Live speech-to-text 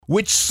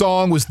Which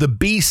song was the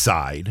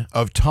B-side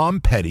of Tom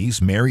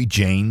Petty's Mary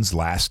Jane's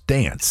Last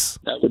Dance?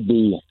 That would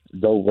be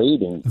The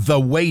Waiting. The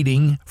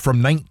Waiting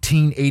from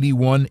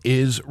 1981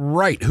 is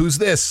right. Who's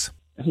this?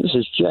 This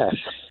is Jeff.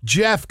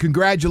 Jeff,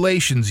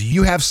 congratulations.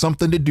 You have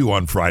something to do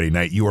on Friday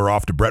night. You are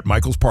off to Bret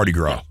Michaels' Party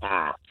Girl.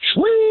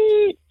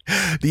 Sweet!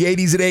 The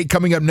 80s at 8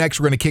 coming up next.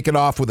 We're going to kick it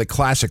off with a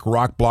classic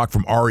rock block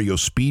from REO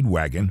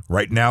Speedwagon.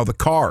 Right now, The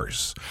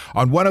Cars.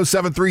 On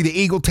 107.3 The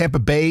Eagle, Tampa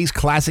Bay's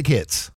Classic Hits.